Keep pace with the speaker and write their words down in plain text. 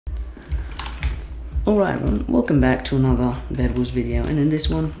Alright everyone, welcome back to another Bedwars video, and in this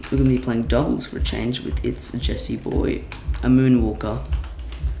one we're going to be playing doubles for a change with itzjesseboi, a Moonwalker,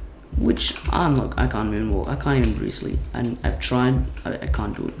 which I can't Moonwalk, I can't even breezily, and I've tried, I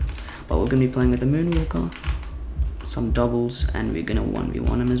can't do it, but we're going to be playing with a Moonwalker, some doubles, and we're going to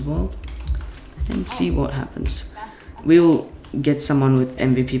 1v1 him as well, and see what happens. We will get someone with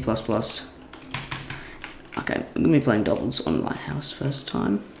MVP++. Okay, we're going to be playing doubles on Lighthouse first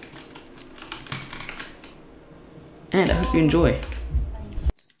time. And I hope you enjoy.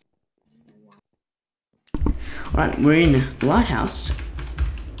 Alright, we're in Lighthouse.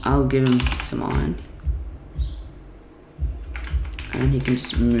 I'll give him some iron. And he can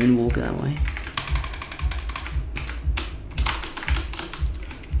just moonwalk that way.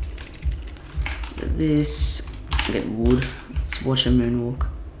 This, get wood. Let's watch him moonwalk.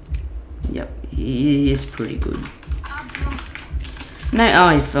 Yep, he is pretty good. No, oh,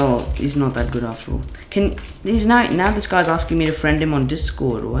 he fell. He's not that good after all. He's now this guy's asking me to friend him on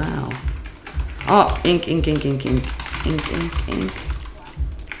Discord. Wow. Oh, ink.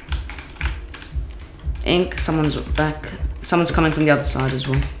 Ink, someone's back. Someone's coming from the other side as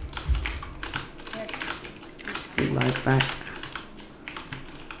well. Light back.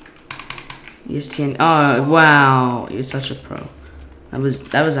 Yes, TN. Oh, wow. You're such a pro. That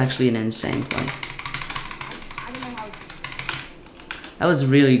was actually an insane play. That was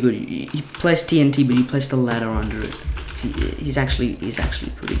really good. He placed TNT, but he placed a ladder under it. He's actually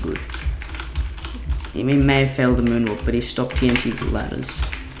pretty good. He may have failed the moonwalk, but he stopped TNT with ladders.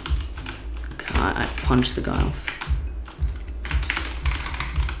 Okay, I punched the guy off.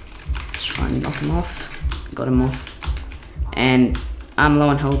 Just trying to knock him off. Got him off. And I'm low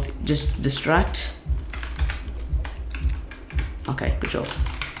on health. Just distract. Okay, good job.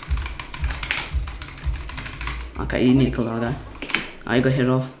 Okay, you need to kill that guy. Oh, you got hit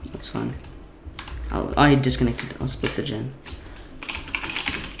off. That's fine. I disconnected. I'll split the gen.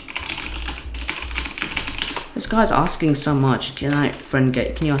 This guy's asking so much. Can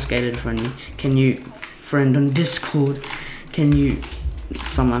you ask Gator to friend me? Can you friend on Discord? Can you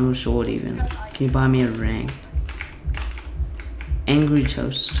I'm short even. Can you buy me a ring? Angry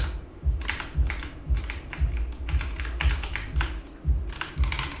toast.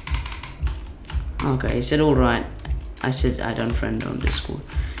 Okay, he said alright. I said I don't friend on Discord,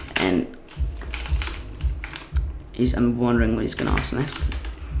 and I'm wondering what he's gonna ask next.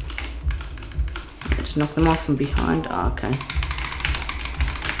 Just knock them off from behind. Oh, okay,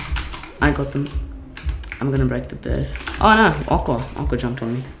 I got them. I'm gonna break the bed. Oh no, Aqua jumped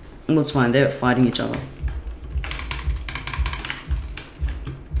on me. Well, it's fine. They're fighting each other.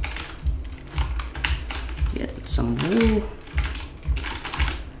 Get some wool.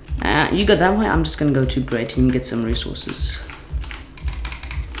 You go that way, I'm just gonna go to Grey Team, get some resources.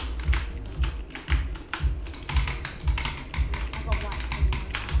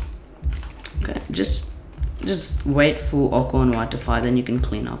 Okay, just wait for Aqua and White to fight, then you can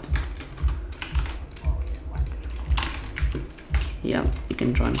clean up. Yeah, you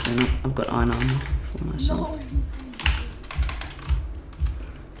can try and clean up. I've got iron armor for myself.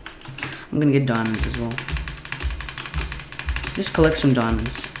 I'm gonna get diamonds as well. Just collect some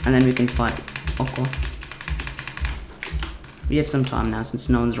diamonds, and then we can fight Aqua. We have some time now since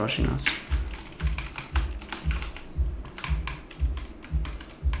no one's rushing us.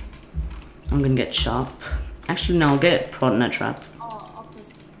 I'm gonna get sharp. Actually, no, I'll get prod in a trap.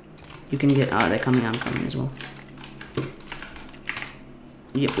 You can get. Oh, they're coming. I'm coming as well.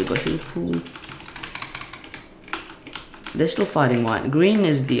 Yep, we got heal pool. They're still fighting white. Green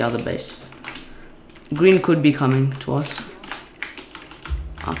is the other base. Green could be coming to us.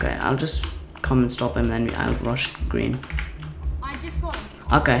 Okay, I'll just come and stop him, then I'll rush green. I just got him.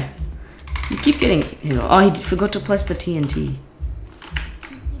 Okay. You keep getting hit. Oh, he forgot to place the TNT.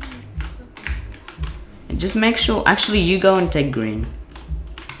 And just make sure. Actually, you go and take green.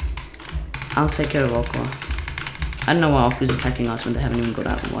 I'll take care of Aqua. I don't know why Aqua's attacking us when they haven't even got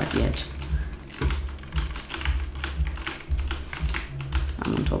out of white yet.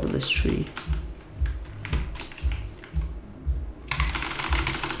 I'm on top of this tree.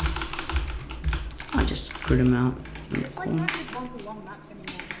 I just crit him out.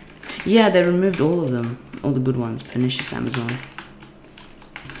 Yeah, they removed all of them. All the good ones. Pernicious Amazon.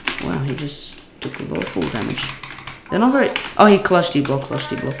 Wow, he just took a lot of full damage. They're not very... Oh, he clutched. He block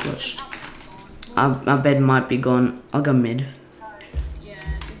clutched. Our bed might be gone. I'll go mid.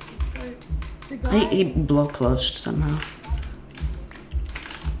 He block clutched somehow.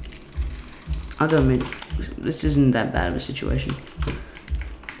 I'll go mid. This isn't that bad of a situation.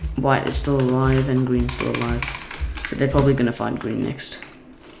 White is still alive and green's still alive. So they're probably gonna find green next.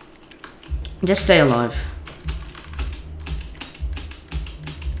 Just stay alive.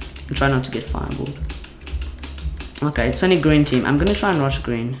 And try not to get fireballed. Okay, it's only green team. I'm gonna try and rush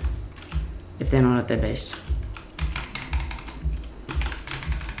green. If they're not at their base.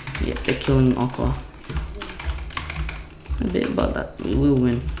 Yep, they're killing Aqua. A bit about that. We will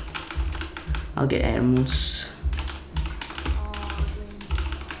win. I'll get animals.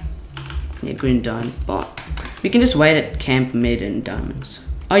 Yeah, green diamond. But we can just wait at camp mid and diamonds.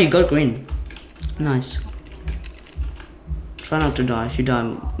 Oh, you got green. Nice. Try not to die. If you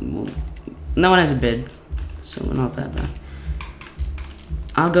die, no one has a bed. So we're not that bad.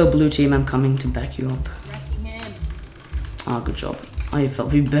 I'll go blue team. I'm coming to back you up. Oh, good job. Oh, you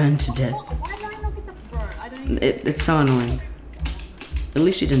felt we burned to death. Why did I not get the bird? I don't even... It's so annoying. At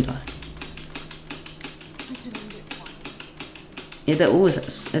least we didn't die. Yeah, that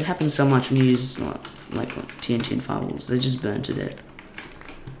always it happens so much when you use like TNT and fireballs. They just burn to death.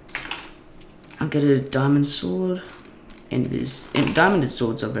 I'll get a diamond sword, and diamonded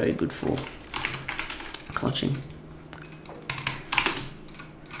swords are very good for clutching.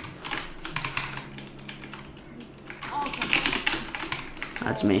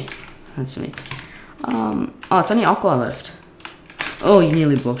 That's me. That's me. Oh, it's only Aqua left. Oh, you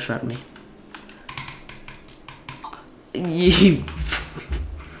nearly block trapped me. You.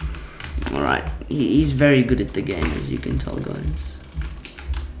 Alright, he's very good at the game, as you can tell, guys.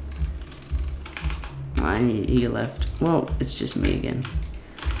 He left. Well, it's just me again.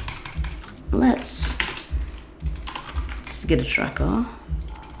 Let's get a tracker.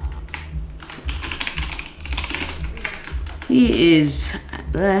 He is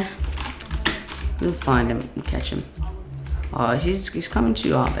there. We'll find him and catch him. Oh, he's coming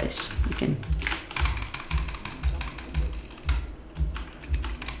to our base. We can.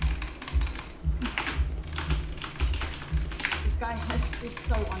 This guy is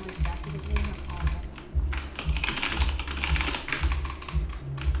so understaffed because he doesn't have armor.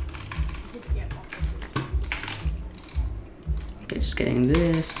 Just get off. Okay, just getting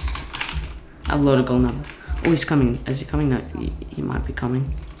this. I've loaded gold number. Oh, he's coming. Is he coming? No, he might be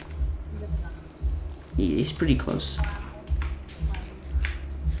coming. He's pretty close.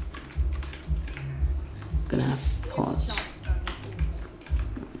 Gonna have pots.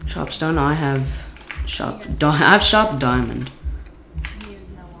 Sharp stone. I have sharp. I have sharp diamond.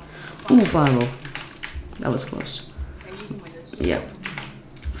 Ooh, fireball. That was close. Yep.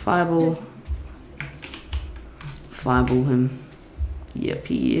 Fireball. Fireball him. Yep,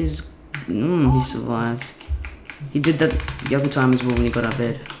 he is. He survived. He did that the other time as well when he got out of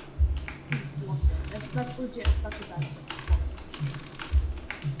bed. That's legit such a bad job.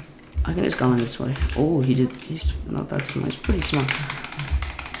 I can just go in this way. Oh, he did. He's not that smart. He's pretty smart.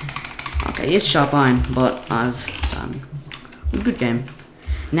 Okay, he has sharp iron, but I've done a good game.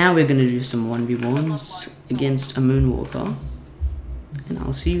 Now we're gonna do some 1v1s against a Moonwalker, and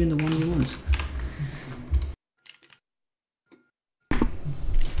I'll see you in the 1v1s.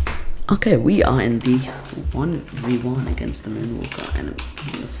 Okay, we are in the 1v1 against the Moonwalker, and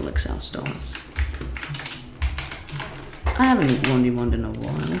we're gonna flex our stars. I haven't 1v1'd in a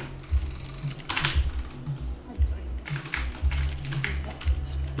while.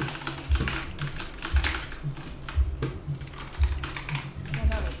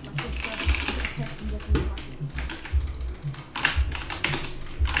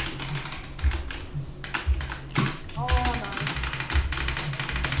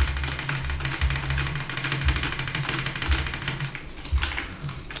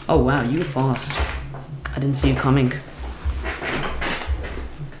 Oh wow, you were fast. I didn't see you coming.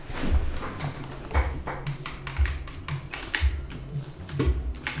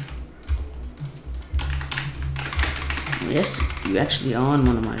 Yes, you actually are on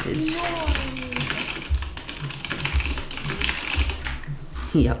one of my vids.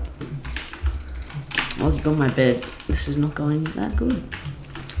 Yep. Well, you got my bed. This is not going that good.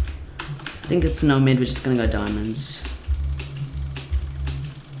 I think it's no mid, we're just gonna go diamonds.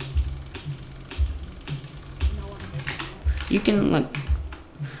 You can, like,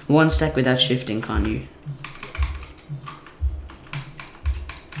 one stack without shifting, can't you?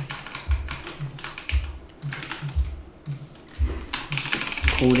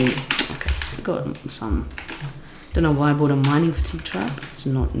 Holding. Okay, I got some. Don't know why I bought a mining fatigue trap. It's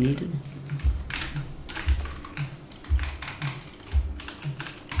not needed.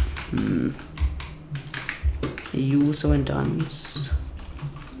 You also in diamonds.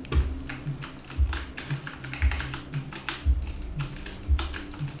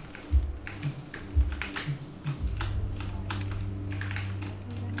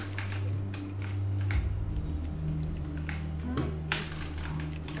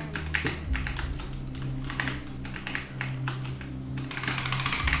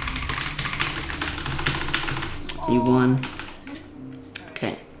 You won.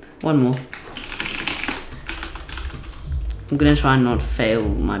 Okay, one more. I'm gonna try and not fail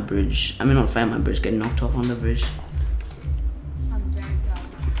my bridge. I mean, not fail my bridge, get knocked off on the bridge. I'm very proud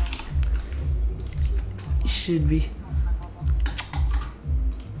of myself. You should be.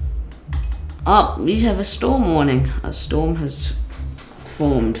 Oh, we have a storm warning. A storm has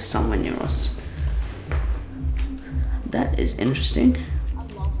formed somewhere near us. That is interesting. I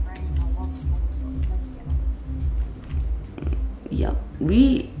love rain. I love storms. Yep,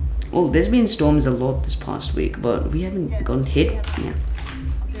 well, there's been storms a lot this past week, but we haven't gotten hit. Yeah.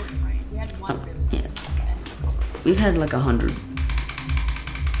 We had one really Yeah. good storm. We've had like 100.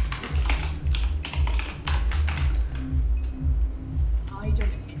 Oh, you're doing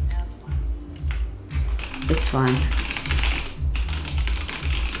a team now. It's fine. It's fine.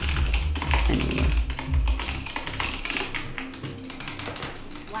 Anyway.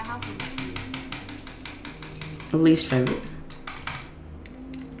 Lighthouse is my Least favorite.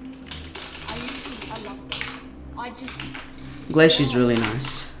 I love it. I just. Glacier's really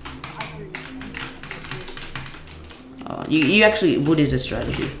nice. I agree with them. Oh, you actually, wood is a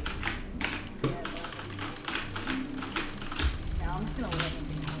strategy. Now I'm just gonna let him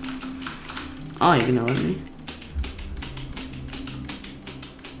be. Oh, you're gonna let me?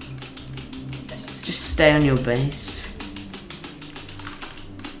 Just stay on your base.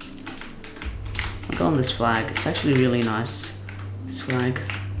 I'll go on this flag. It's actually really nice. This flag.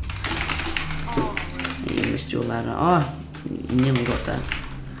 Oh, You missed your ladder. Oh, you nearly got that.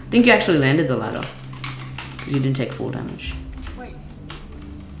 I think you actually landed the ladder. Because you didn't take 4 damage. wait.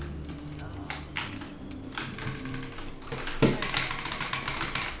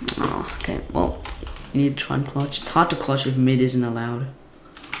 Oh, okay. Well, you need to try and clutch. It's hard to clutch if mid isn't allowed.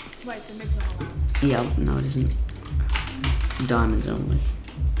 Wait, so mid's not allowed. Yeah, no it isn't. It's diamonds only.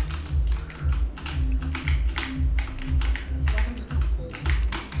 So I'm just gonna fall.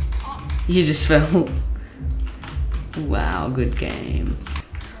 Oh, You just fell. Wow, good game.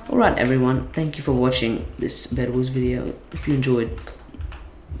 Alright everyone, thank you for watching this Bedwars video. If you enjoyed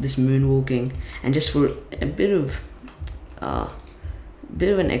this moonwalking, and just for a bit of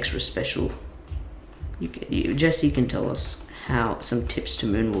an extra special, Jesse can tell us how some tips to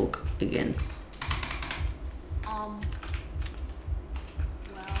moonwalk again. well,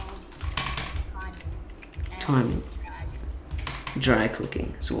 Timing. drag. Drag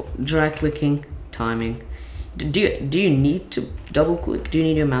clicking. So drag clicking, timing. Do you need to double click? Do you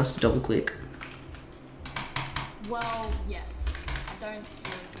need your mouse to double click? Well, yes. I don't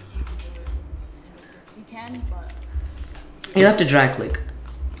think you can do it with single click. You can, but You have to drag click.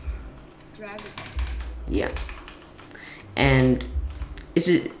 drag it. Yeah. And is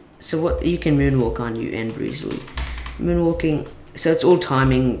it so? What you can moonwalk on you and breezily. Moonwalking. So it's all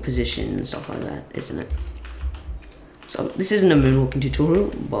timing, position, and stuff like that, isn't it? So this isn't a moonwalking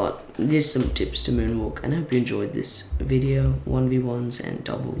tutorial, but there's some tips to moonwalk, and I hope you enjoyed this video, 1v1s and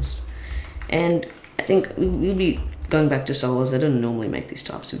doubles. And I think we'll be going back to solos. I don't normally make these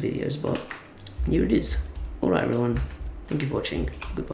types of videos, but here it is. Alright everyone, thank you for watching. Goodbye.